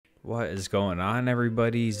What is going on,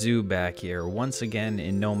 everybody? Xxiou back here once again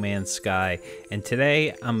in No Man's Sky, and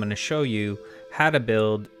today I'm going to show you how to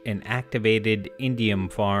build an activated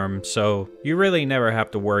indium farm so you really never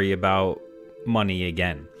have to worry about money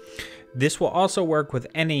again. This will also work with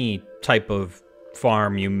any type of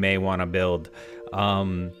farm you may want to build,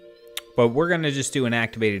 but we're going to just do an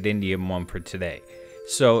activated indium one for today.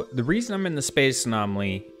 So the reason I'm in the space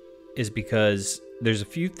anomaly is because there's a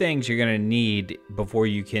few things you're going to need before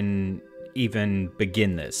you can even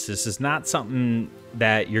begin this. This is not something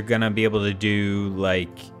that you're going to be able to do like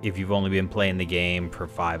if you've only been playing the game for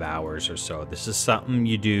 5 hours or so. This is something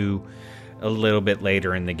you do a little bit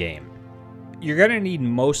later in the game. You're going to need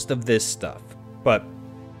most of this stuff, but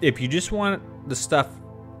if you just want the stuff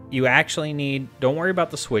you actually need, don't worry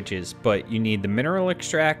about the switches, but you need the mineral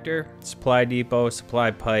extractor, supply depot,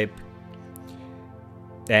 supply pipe,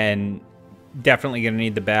 and definitely going to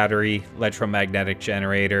need the battery, electromagnetic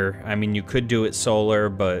generator. I mean, you could do it solar,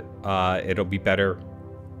 but it'll be better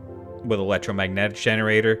with electromagnetic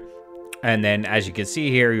generator. And then, as you can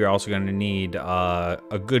see here, you're also going to need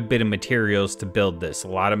a good bit of materials to build this. A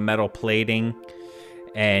lot of metal plating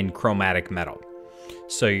and chromatic metal.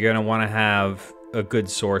 So you're going to want to have a good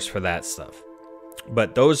source for that stuff.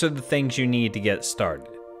 But those are the things you need to get started.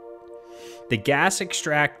 The gas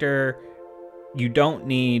extractor you don't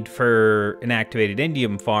need for an activated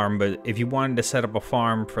indium farm, but if you wanted to set up a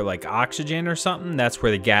farm for like oxygen or something, that's where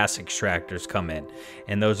the gas extractors come in,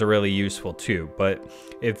 and those are really useful too. But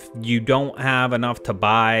if you don't have enough to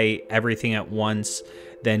buy everything at once,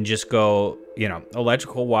 then just go,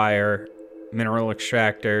 electrical wire, mineral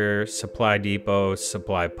extractor, supply depot,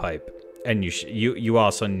 supply pipe. And you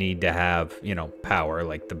also need to have, power,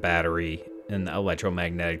 like the battery and the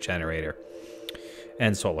electromagnetic generator.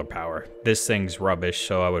 And solar power. This thing's rubbish,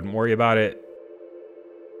 so I wouldn't worry about it.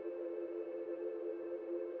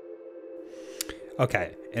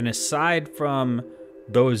 Okay, and aside from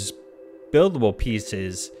those buildable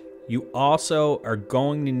pieces, you also are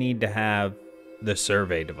going to need to have the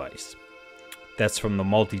survey device. That's from the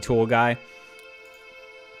multi-tool guy.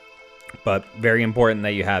 But very important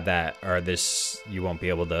that you have that, or you won't be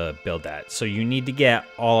able to build that. So you need to get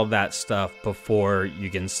all of that stuff before you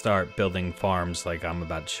can start building farms like I'm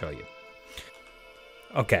about to show you.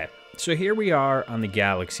 Okay, so here we are on the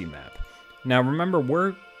galaxy map. Now remember,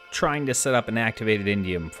 we're trying to set up an activated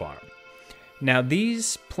indium farm. Now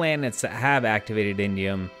these planets that have activated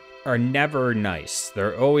indium are never nice.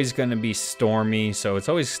 They're always going to be stormy, so it's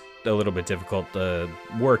always a little bit difficult to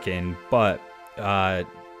work in, but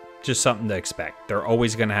just something to expect. They're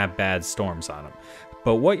always going to have bad storms on them.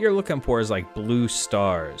 But what you're looking for is like blue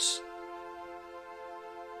stars.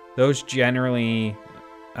 Those generally,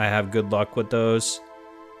 I have good luck with those.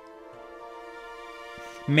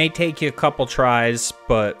 May take you a couple tries,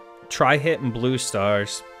 but try hitting blue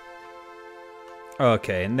stars.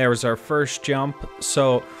 Okay, and there was our first jump.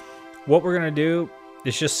 So what we're going to do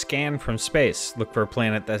is just scan from space. Look for a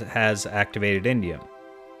planet that has activated indium.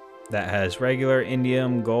 That has regular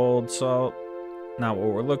indium, gold, salt. Not what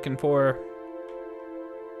we're looking for.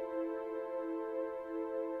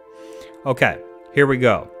 Okay, here we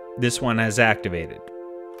go. This one has activated.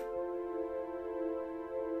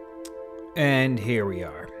 And here we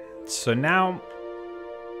are. So now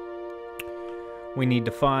we need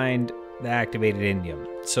to find the activated indium.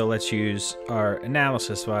 So let's use our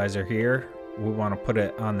analysis visor here. We want to put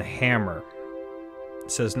it on the hammer.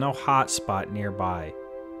 It says no hotspot nearby.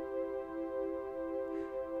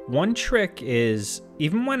 One trick is,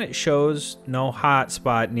 even when it shows no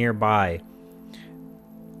hotspot nearby,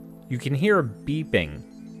 you can hear a beeping,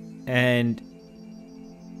 and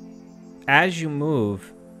as you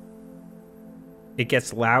move, it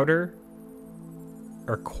gets louder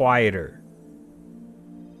or quieter.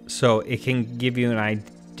 So it can give you an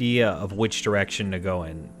idea of which direction to go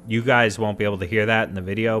in. You guys won't be able to hear that in the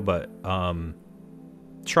video, but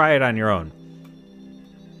try it on your own.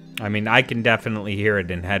 I mean, I can definitely hear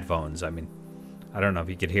it in headphones. I mean, I don't know if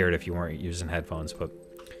you could hear it if you weren't using headphones, but...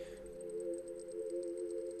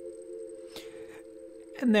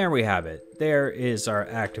 And there we have it. There is our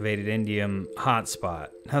activated indium hotspot.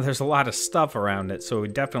 Now, there's a lot of stuff around it, so we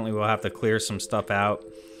definitely will have to clear some stuff out.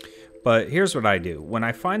 But here's what I do. When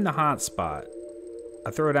I find the hotspot,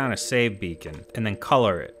 I throw down a save beacon and then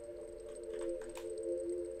color it.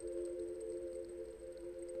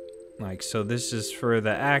 Like, so this is for the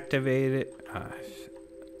activated...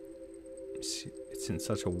 it's in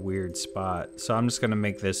such a weird spot. So I'm just going to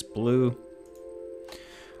make this blue.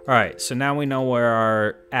 Alright, so now we know where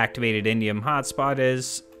our activated indium hotspot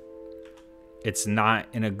is. It's not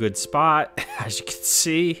in a good spot. As you can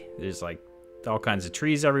see, there's like all kinds of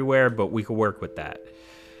trees everywhere, but we could work with that.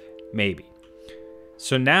 Maybe.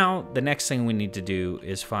 So now the next thing we need to do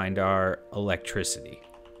is find our electricity.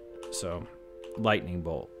 So, lightning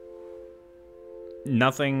bolt.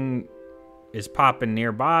 Nothing is popping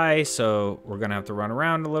nearby, so we're going to have to run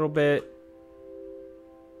around a little bit.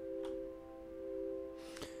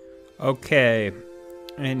 Okay,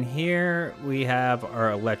 and here we have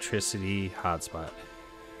our electricity hotspot.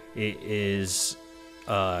 It is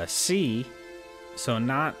C, so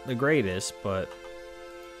not the greatest, but...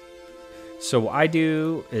 So what I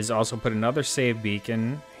do is also put another save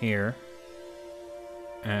beacon here.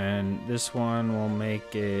 And this one will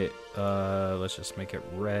make it, let's just make it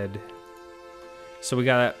red. So we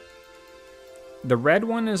got, the red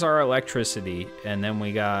one is our electricity, and then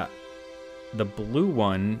we got the blue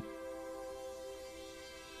one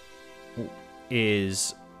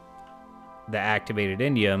is the activated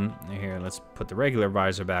indium. Here, let's put the regular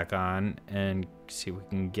visor back on and see if we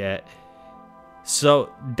can get...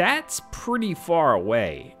 So that's pretty far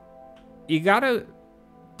away. You gotta...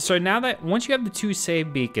 So now that, once you have the 2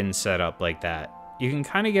 save beacons set up like that, you can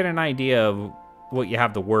kind of get an idea of what you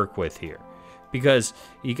have to work with here. Because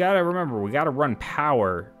you gotta remember, we gotta run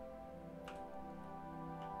power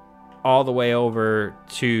all the way over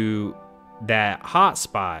to that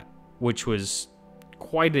hotspot, which was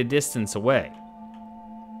quite a distance away.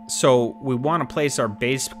 So we want to place our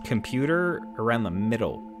base computer around the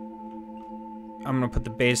middle. I'm going to put the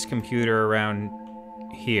base computer around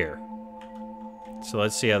here. So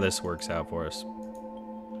let's see how this works out for us.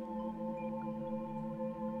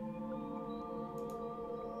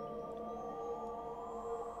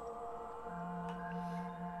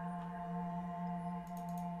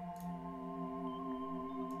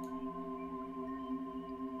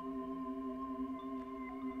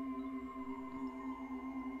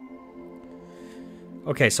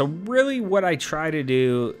 Okay, so really what I try to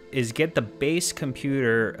do is get the base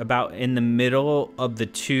computer about in the middle of the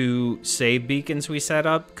 2 save beacons we set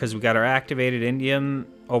up, because we got our activated indium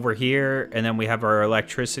over here, and then we have our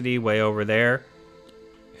electricity way over there.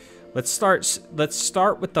 Let's start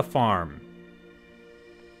with the farm.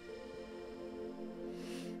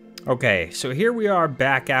 Okay, so here we are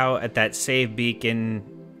back out at that save beacon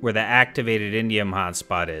where the activated indium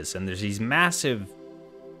hotspot is, and there's these massive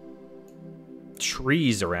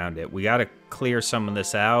trees around it. We got to clear some of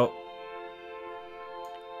this out.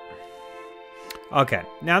 Okay,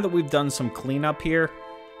 now that we've done some cleanup here,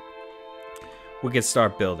 we can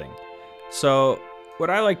start building. So what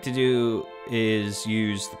I like to do is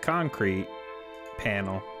use the concrete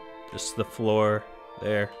panel, just the floor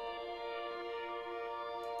there.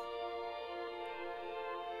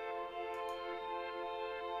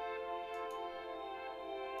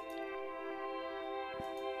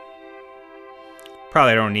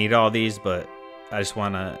 Probably don't need all these, but I just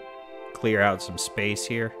want to clear out some space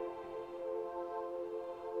here.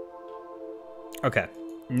 Okay,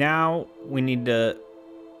 now we need to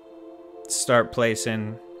start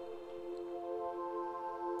placing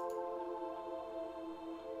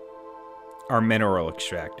our mineral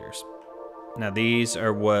extractors. Now these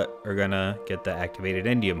are what are gonna get the activated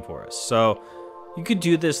indium for us. So you could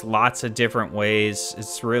do this lots of different ways.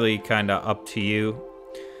 It's really kind of up to you.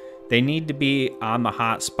 They need to be on the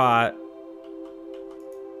hotspot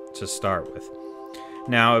to start with.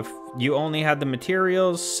 Now, if you only had the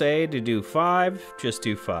materials, say, to do 5, just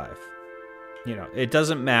do 5. You know, it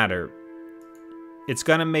doesn't matter. It's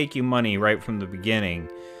gonna make you money right from the beginning.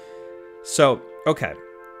 So, okay.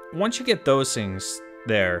 Once you get those things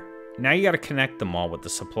there, now you gotta connect them all with the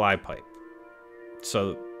supply pipe.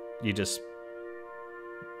 So, you just,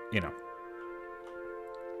 you know.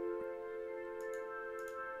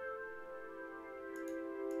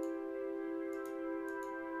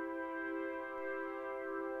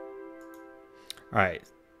 All right,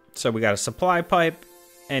 so we got a supply pipe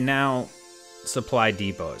and now supply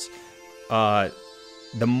depots.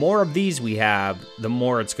 The more of these we have, the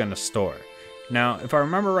more it's gonna store. Now, if I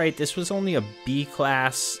remember right, this was only a B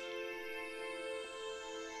class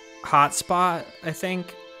hotspot, I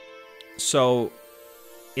think. So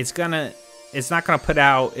it's not gonna put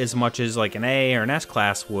out as much as like an A or an S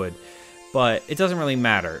class would, but it doesn't really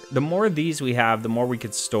matter. The more of these we have, the more we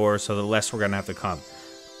could store, so the less we're gonna have to come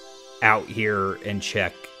out here and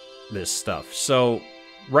check this stuff. So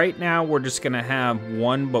right now we're just gonna have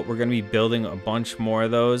 1, but we're gonna be building a bunch more of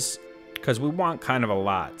those because we want kind of a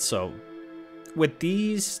lot. So with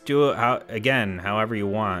these, do it however you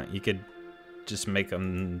want. You could just make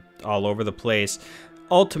them all over the place.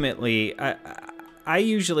 Ultimately, I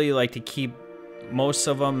usually like to keep most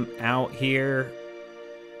of them out here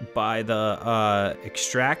by the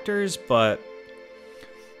extractors, but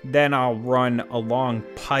Then I'll run a long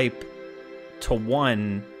pipe to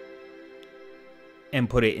one and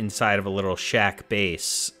put it inside of a little shack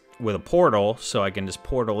base with a portal, so I can just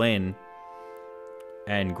portal in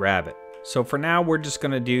and grab it. So for now, we're just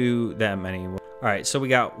gonna do that many. All right, so we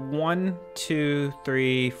got 1, 2,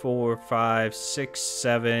 3, 4, 5, 6,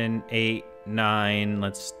 7, 8, 9.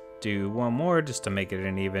 Let's do one more just to make it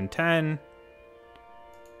an even 10.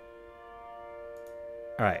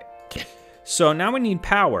 All right, so now we need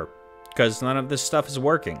power because none of this stuff is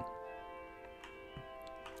working.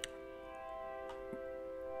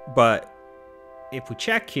 But if we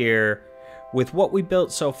check here, with what we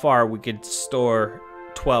built so far, we could store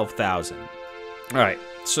 12,000. All right,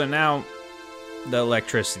 so now the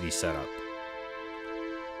electricity setup.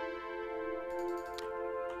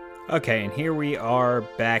 Okay, and here we are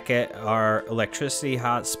back at our electricity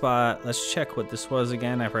hotspot. Let's check what this was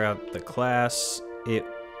again. I forgot the class.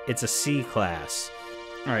 It's a C class.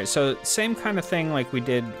 All right, so same kind of thing like we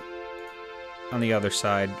did on the other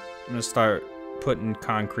side. I'm gonna start putting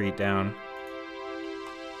concrete down.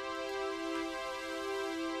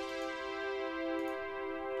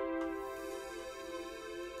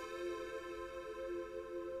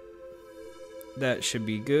 That should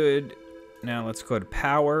be good. Now let's go to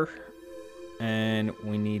power, and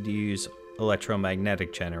we need to use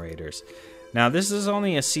electromagnetic generators. Now this is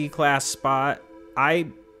only a C-class spot. I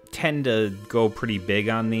tend to go pretty big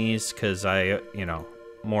on these because you know,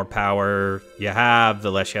 more power you have,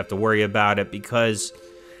 the less you have to worry about it, because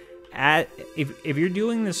if you're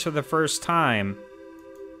doing this for the first time,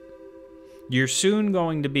 you're soon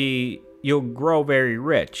going to be, you'll grow very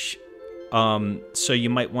rich. So you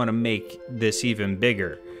might want to make this even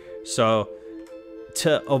bigger. So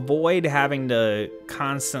to avoid having to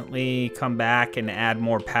constantly come back and add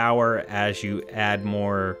more power as you add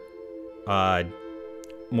more of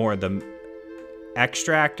the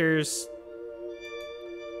extractors,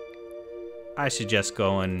 I suggest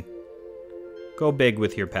go big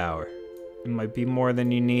with your power. It might be more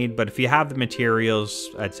than you need, but if you have the materials,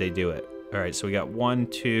 I'd say do it. All right, so we got 1,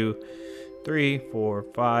 2, 3, 4,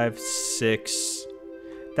 5, 6.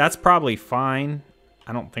 That's probably fine.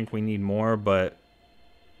 I don't think we need more, but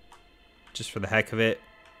just for the heck of it,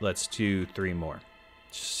 let's do 3 more,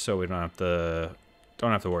 just so we don't have to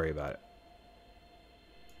worry about it.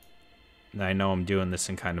 And I know I'm doing this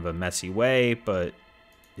in kind of a messy way, but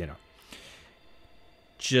you know,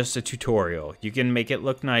 just a tutorial. You can make it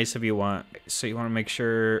look nice if you want. So you want to make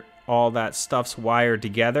sure all that stuff's wired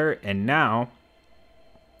together. And now,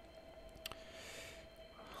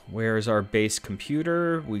 where's our base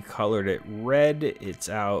computer? We colored it red. It's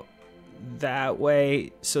out that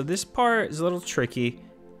way. So this part is a little tricky,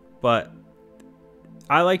 but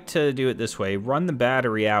I like to do it this way. Run the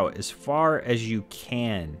battery out as far as you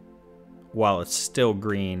can while it's still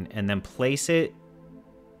green, and then place it,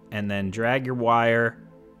 and then drag your wire.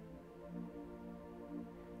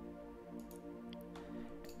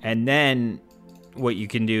 And then what you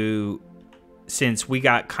can do, since we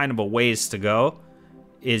got kind of a ways to go,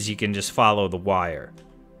 is you can just follow the wire.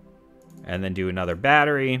 And then do another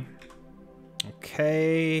battery.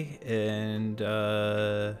 Okay, and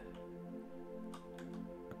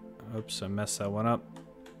oops, I messed that one up.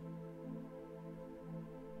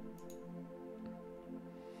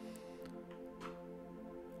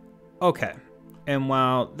 Okay, and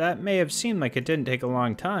while that may have seemed like it didn't take a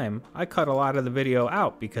long time, I cut a lot of the video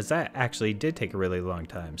out because that actually did take a really long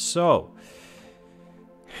time. So,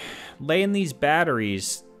 laying these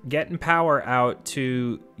batteries, getting power out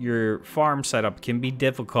to your farm setup can be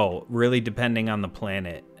difficult, really depending on the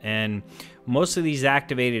planet. And most of these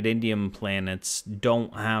activated indium planets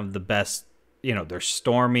don't have the best, you know, they're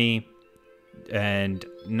stormy and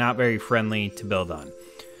not very friendly to build on.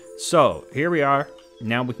 So, here we are.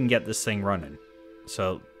 Now we can get this thing running.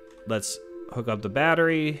 So let's hook up the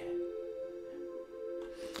battery.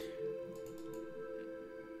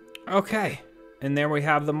 Okay, and there we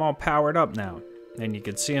have them all powered up now. And you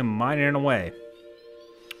can see them mining away.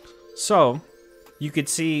 So you could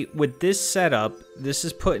see with this setup, this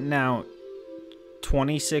is putting out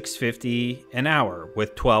 $26.50 an hour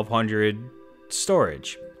with 1,200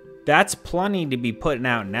 storage. That's plenty to be putting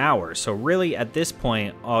out an hour. So really at this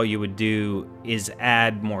point, all you would do is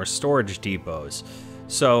add more storage depots.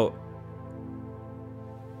 So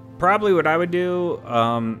probably what I would do,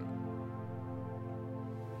 our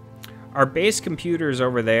base computers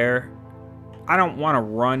over there, I don't want to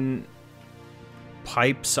run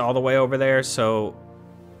pipes all the way over there. So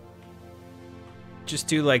just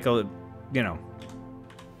do like a, you know,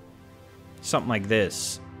 something like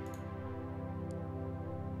this.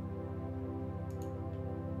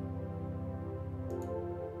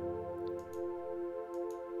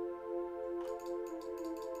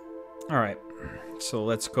 All right, so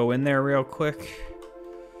let's go in there real quick.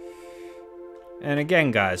 And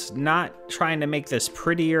again, guys, not trying to make this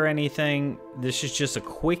pretty or anything. This is just a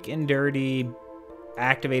quick and dirty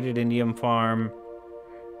activated indium farm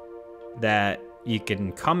that you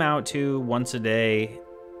can come out to once a day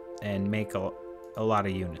and make a lot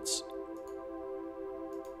of units.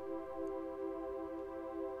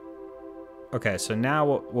 Okay, so now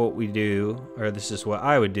what we do, or this is what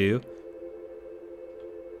I would do,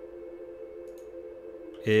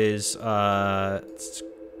 is let's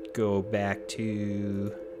go back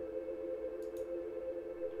to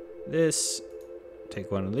this,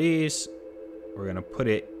 take one of these, we're gonna put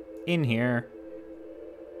it in here,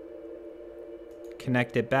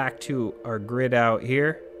 connect it back to our grid out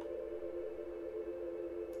here.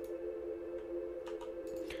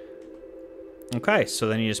 Okay, so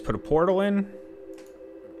then you just put a portal in,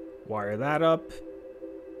 wire that up.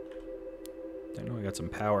 I know we got some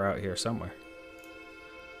power out here somewhere.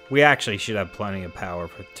 We actually should have plenty of power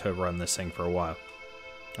to run this thing for a while.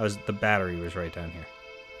 The battery was right down here.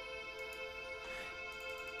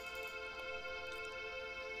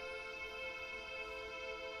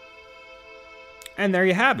 And there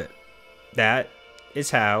you have it. That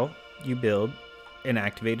is how you build an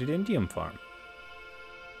activated indium farm.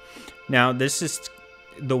 Now, this is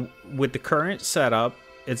with the current setup,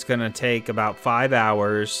 it's going to take about 5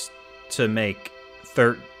 hours to make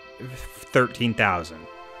 13,000.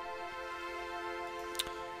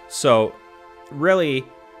 So, really,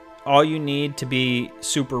 all you need to be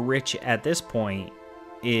super rich at this point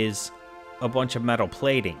is a bunch of metal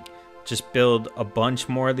plating. Just build a bunch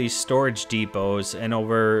more of these storage depots, and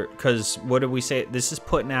because what did we say? This is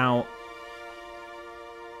putting out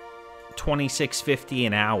 26.50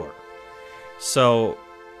 an hour. So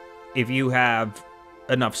if you have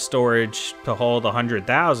enough storage to hold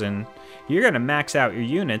 100,000, you're going to max out your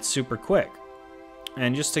units super quick.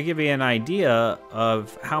 And just to give you an idea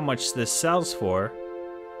of how much this sells for.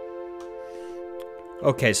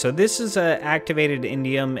 Okay, so this is an activated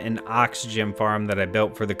indium and oxygen farm that I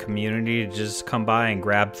built for the community to just come by and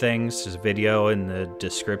grab things. There's a video in the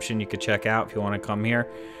description you could check out if you want to come here.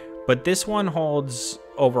 But this one holds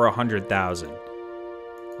over 100,000,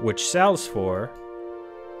 which sells for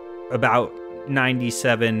about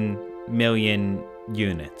 97 million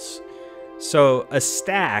units. So a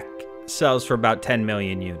stack sells for about 10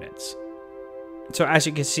 million units. So as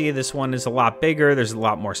you can see, this one is a lot bigger. There's a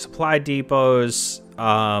lot more supply depots.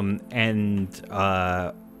 And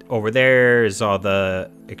over there is all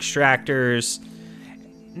the extractors.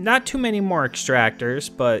 Not too many more extractors,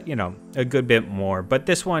 but, you know, a good bit more. But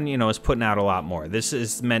this one, you know, is putting out a lot more. This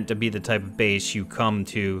is meant to be the type of base you come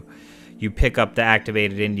to. You pick up the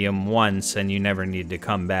activated indium once, and you never need to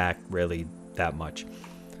come back really that much.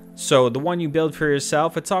 So the one you build for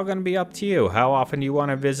yourself, it's all going to be up to you. How often do you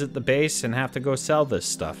want to visit the base and have to go sell this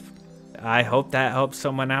stuff? I hope that helped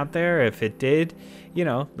someone out there. If it did, you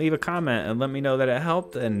know, leave a comment and let me know that it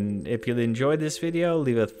helped. And if you enjoyed this video,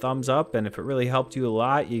 leave a thumbs up. And if it really helped you a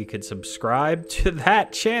lot, you could subscribe to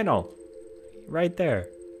that channel right there.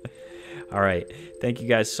 All right. Thank you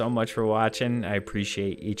guys so much for watching. I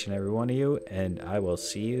appreciate each and every one of you. And I will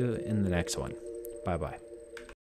see you in the next one. Bye-bye.